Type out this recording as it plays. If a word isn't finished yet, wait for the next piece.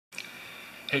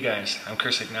Hey guys, I'm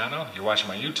Chris Egnoto. You're watching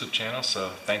my YouTube channel, so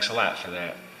thanks a lot for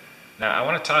that. Now I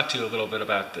want to talk to you a little bit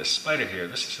about this spider here.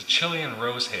 This is a Chilean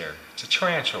rose hair. It's a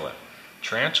tarantula.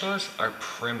 Tarantulas are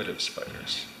primitive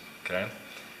spiders, okay?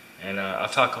 And I'll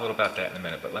talk a little about that in a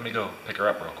minute, but let me go pick her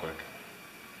up real quick.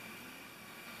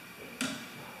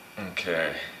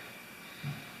 Okay,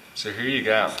 so here you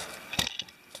go.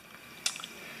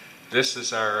 This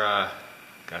is our,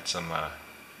 got some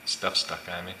stuff stuck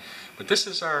on me. But this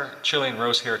is our Chilean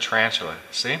rose hair tarantula,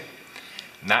 see?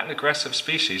 Not an aggressive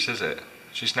species, is it?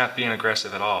 She's not being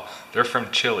aggressive at all. They're from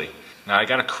Chile. Now I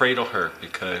gotta cradle her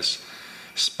because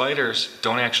spiders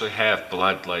don't actually have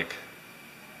blood like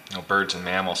birds and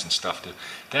mammals and stuff do.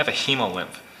 They have a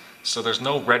hemolymph. So there's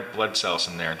no red blood cells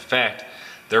in there. In fact,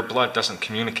 their blood doesn't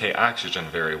communicate oxygen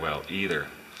very well either.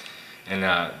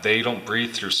 And they don't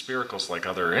breathe through spiracles like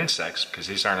other insects, because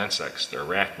these aren't insects, they're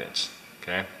arachnids.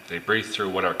 Okay? They breathe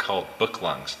through what are called book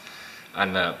lungs.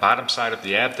 On the bottom side of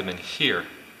the abdomen here,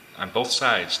 on both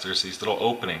sides, there's these little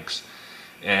openings.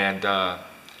 And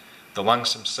the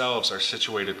lungs themselves are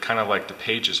situated kind of like the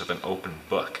pages of an open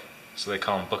book. So they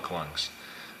call them book lungs.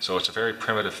 So it's a very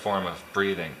primitive form of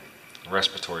breathing,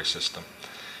 respiratory system.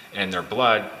 And their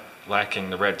blood,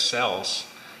 lacking the red cells,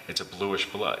 it's a bluish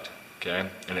blood. Okay?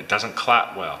 And it doesn't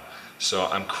clot well. So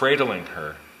I'm cradling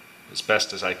her as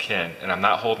best as I can, and I'm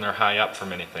not holding her high up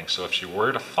from anything. So if she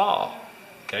were to fall,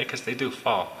 okay, because they do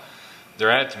fall,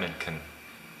 their abdomen can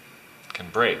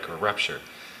break or rupture,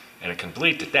 and it can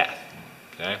bleed to death.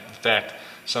 Okay? In fact,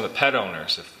 some of the pet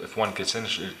owners, if one gets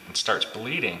injured and starts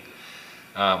bleeding,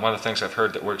 one of the things I've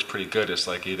heard that works pretty good is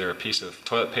like either a piece of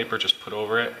toilet paper just put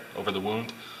over it, over the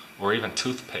wound, or even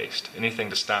toothpaste, anything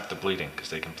to stop the bleeding, because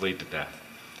they can bleed to death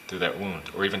through that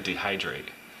wound, or even dehydrate.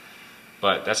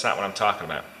 But that's not what I'm talking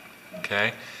about.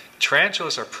 Okay?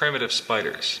 Tarantulas are primitive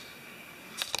spiders.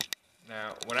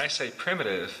 Now, when I say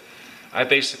primitive, I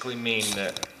basically mean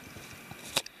that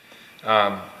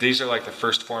these are like the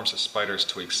first forms of spiders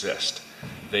to exist.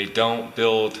 They don't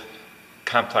build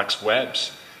complex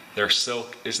webs. Their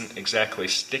silk isn't exactly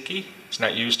sticky. It's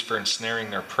not used for ensnaring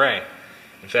their prey.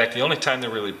 In fact, the only time they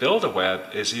really build a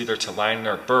web is either to line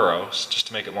their burrows, just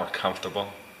to make it more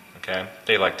comfortable. Okay?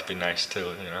 They like to be nice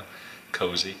too,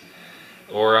 cozy.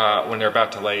 Or when they're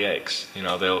about to lay eggs,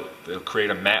 they'll create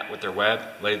a mat with their web,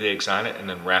 lay the eggs on it, and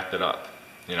then wrap it up.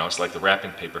 It's like the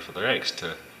wrapping paper for their eggs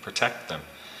to protect them.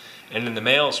 And then the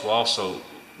males will also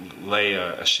lay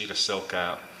a sheet of silk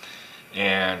out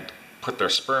and put their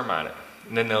sperm on it.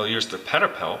 And then they'll use their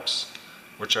pedipalps,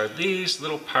 which are these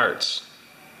little parts.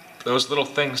 Those little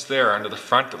things there under the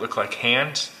front that look like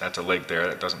hands, that's a leg there,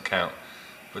 that doesn't count.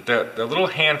 But the little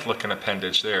hand-looking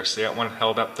appendage there, see that one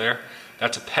held up there?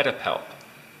 That's a pedipalp.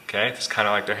 Okay, it's kind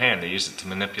of like their hand. They use it to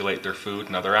manipulate their food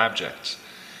and other objects.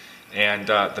 And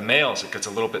the males, it gets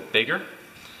a little bit bigger,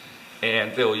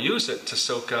 and they'll use it to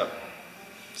soak up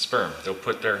sperm. They'll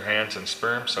put their hands in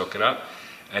sperm, soak it up,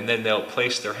 and then they'll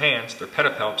place their hands, their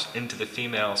pedipalps, into the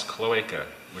female's cloaca,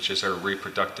 which is her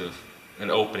reproductive, an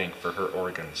opening for her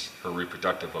organs, her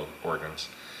reproductive organs.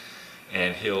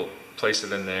 And he'll place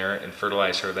it in there and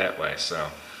fertilize her that way. So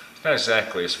it's not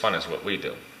exactly as fun as what we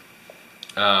do.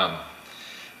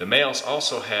 The males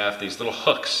also have these little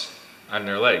hooks on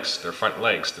their legs, their front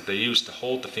legs, that they use to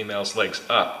hold the female's legs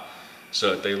up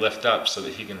so that they lift up so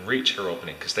that he can reach her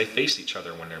opening, because they face each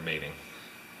other when they're mating.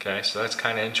 Okay, so that's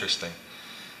kind of interesting.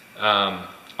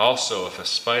 Also, if a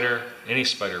spider, any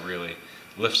spider really,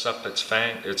 lifts up its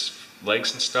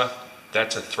legs and stuff,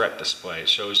 that's a threat display. It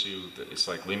shows you that it's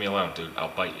like, leave me alone, dude,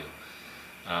 I'll bite you.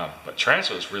 But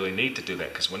tarantulas really need to do that,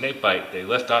 because when they bite, they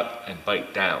lift up and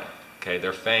bite down. Okay,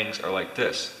 their fangs are like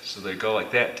this, so they go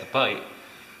like that to bite.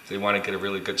 They want to get a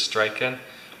really good strike in.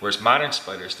 Whereas modern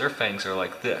spiders, their fangs are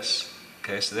like this.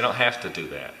 Okay, so they don't have to do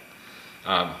that.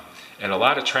 And a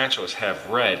lot of tarantulas have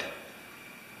red.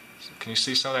 So can you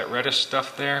see some of that reddish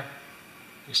stuff there?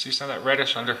 You see some of that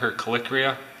reddish under her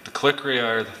calicria? The calicria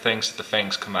are the things that the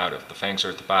fangs come out of. The fangs are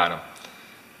at the bottom.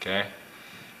 Okay,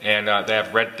 and they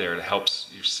have red there that helps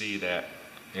you see that.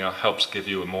 Helps give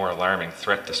you a more alarming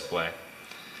threat display.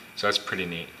 So that's pretty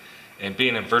neat. And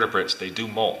being invertebrates, they do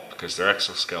molt because their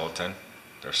exoskeleton,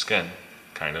 their skin,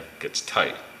 kind of gets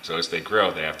tight. So as they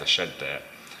grow, they have to shed that.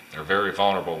 They're very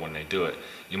vulnerable when they do it.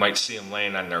 You might see them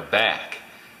laying on their back.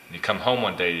 And you come home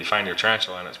one day, you find your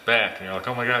tarantula on its back, and you're like,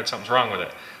 oh my God, something's wrong with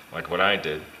it. Like what I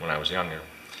did when I was younger.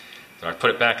 So I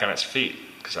put it back on its feet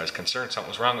because I was concerned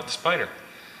something was wrong with the spider.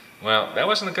 Well, that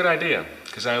wasn't a good idea,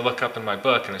 because I look up in my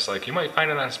book and it's like, you might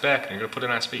find it on its back and you're going to put it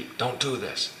on its feet. Don't do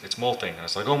this. It's molting. And I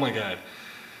was like, oh my God.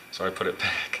 So I put it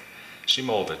back. She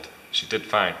molded. She did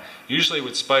fine. Usually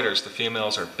with spiders, the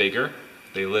females are bigger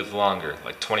they live longer,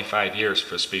 like 25 years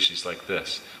for a species like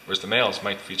this, whereas the males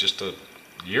might be just a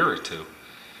year or two.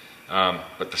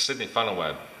 But the Sydney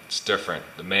funnelweb, it's different.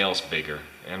 The male's bigger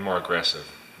and more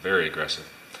aggressive, very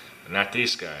aggressive. But not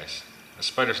these guys. The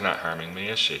spider's not harming me,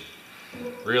 is she?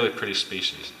 Really pretty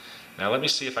species. Now let me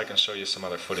see if I can show you some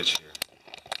other footage here.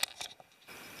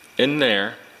 In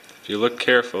there, if you look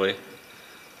carefully,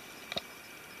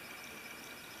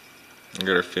 I'll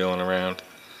get her feeling around.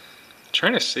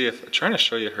 Trying to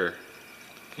show you her.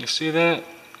 Can you see that?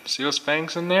 See those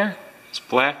fangs in there? It's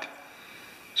black,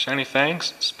 shiny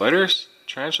fangs. Spiders,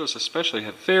 tarantulas especially,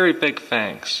 have very big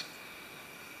fangs.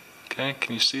 Okay,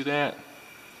 can you see that?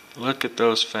 Look at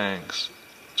those fangs.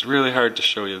 It's really hard to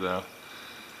show you though.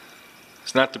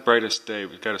 It's not the brightest day.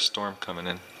 We've got a storm coming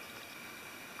in.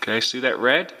 Okay, see that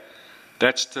red?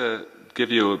 That's to give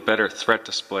you a better threat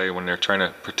display when they're trying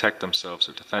to protect themselves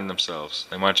or defend themselves.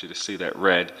 They want you to see that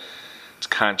red. It's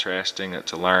contrasting,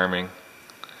 it's alarming.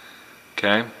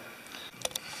 Okay?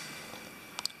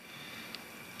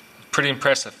 Pretty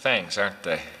impressive fangs, aren't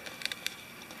they?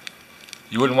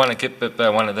 You wouldn't want to get bit by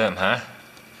one of them, huh?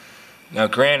 Now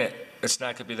granted, it's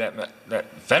not going to be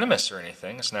that venomous or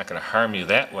anything. It's not going to harm you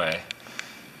that way.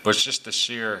 But it's just the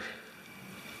sheer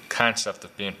concept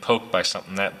of being poked by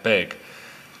something that big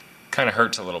kind of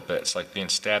hurts a little bit. It's like being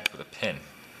stabbed with a pin.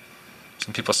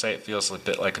 Some people say it feels a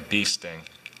bit like a bee sting.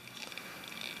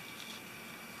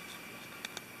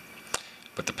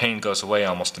 But the pain goes away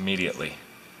almost immediately.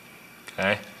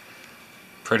 Okay?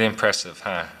 Pretty impressive,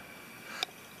 huh?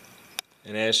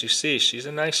 And as you see, she's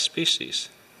a nice species.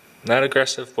 Not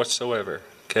aggressive whatsoever.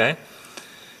 Okay?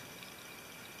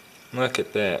 Look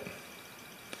at that.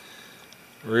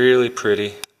 Really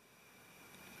pretty.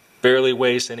 Barely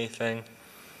weighs anything.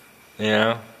 You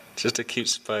know? Just a cute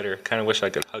spider. Kind of wish I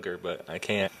could hug her, but I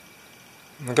can't.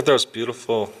 Look at those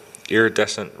beautiful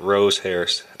iridescent rose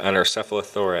hairs on her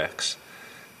cephalothorax.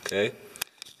 Okay?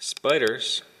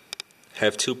 Spiders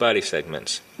have two body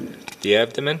segments. The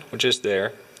abdomen, which is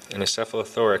there, and the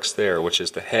cephalothorax there, which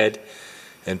is the head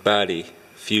and body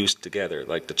fused together,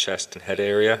 like the chest and head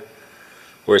area.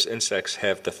 Whereas insects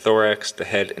have the thorax, the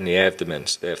head, and the abdomen.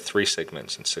 So they have 3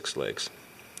 segments and 6 legs.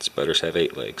 Spiders have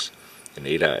 8 legs and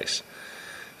 8 eyes.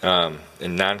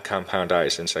 In non-compound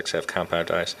eyes, insects have compound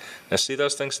eyes. Now see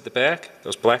those things at the back?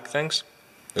 Those black things?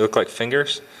 They look like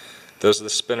fingers. Those are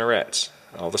the spinnerets.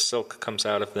 All the silk comes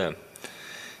out of them.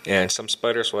 And some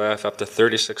spiders will have up to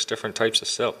 36 different types of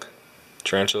silk.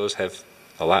 Tarantulas have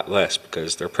a lot less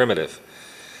because they're primitive.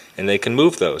 And they can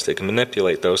move those. They can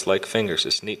manipulate those like fingers.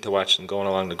 It's neat to watch them going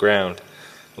along the ground,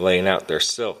 laying out their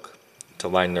silk to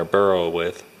line their burrow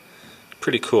with.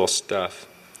 Pretty cool stuff.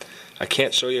 I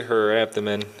can't show you her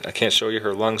abdomen. I can't show you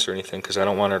her lungs or anything because I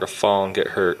don't want her to fall and get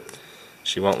hurt.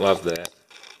 She won't love that.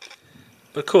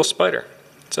 But cool spider.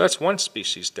 So that's one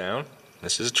species down.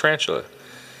 This is a tarantula.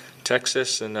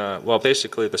 Texas and, well,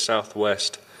 basically the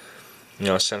Southwest, you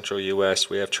know, central U.S.,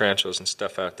 we have tarantulas and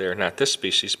stuff out there. Not this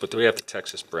species, but we have the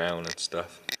Texas brown and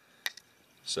stuff.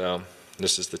 So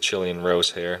this is the Chilean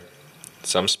rose hair.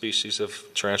 Some species of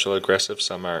tarantula aggressive,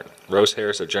 some aren't. Rose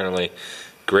hairs are generally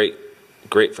great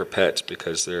for pets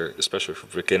because they're, especially for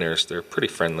beginners, they're pretty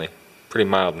friendly, pretty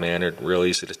mild-mannered, real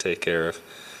easy to take care of.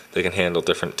 They can handle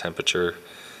different temperature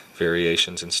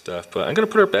variations and stuff. But I'm going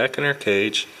to put her back in her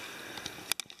cage.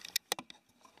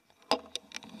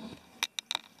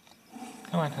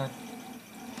 Come on, hon.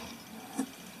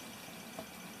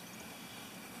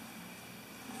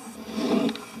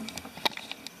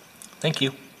 Thank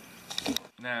you.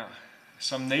 Now,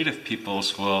 some native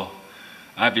peoples will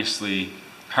obviously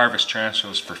harvest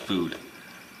tarantulas for food,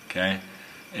 okay?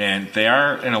 And they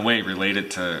are, in a way,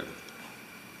 related to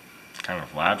kind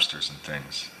of lobsters and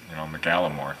things, you know,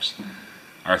 megalomorphs,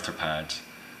 arthropods,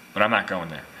 but I'm not going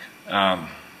there.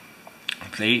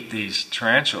 They eat these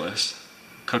tarantulas,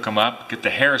 cook them up, get the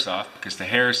hairs off, because the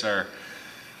hairs are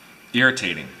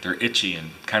irritating. They're itchy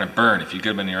and kind of burn. If you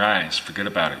get them in your eyes, forget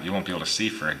about it. You won't be able to see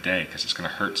for a day because it's going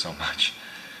to hurt so much.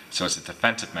 So it's a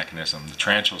defensive mechanism. The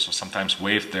tarantulas will sometimes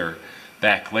wave their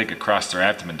back leg across their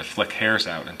abdomen to flick hairs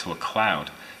out into a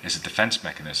cloud as a defense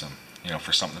mechanism, you know,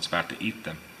 for something that's about to eat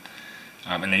them.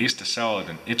 And they used to sell it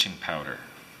in itching powder,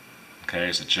 okay,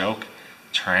 as a joke.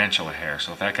 Tarantula hair.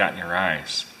 So if that got in your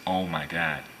eyes, oh my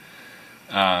God.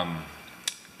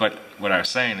 But what I was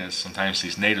saying is sometimes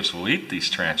these natives will eat these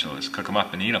tarantulas, cook them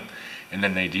up and eat them, and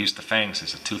then they'd use the fangs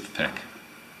as a toothpick.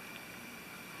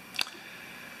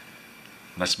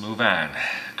 Let's move on.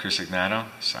 Chris Egnoto,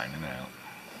 signing out.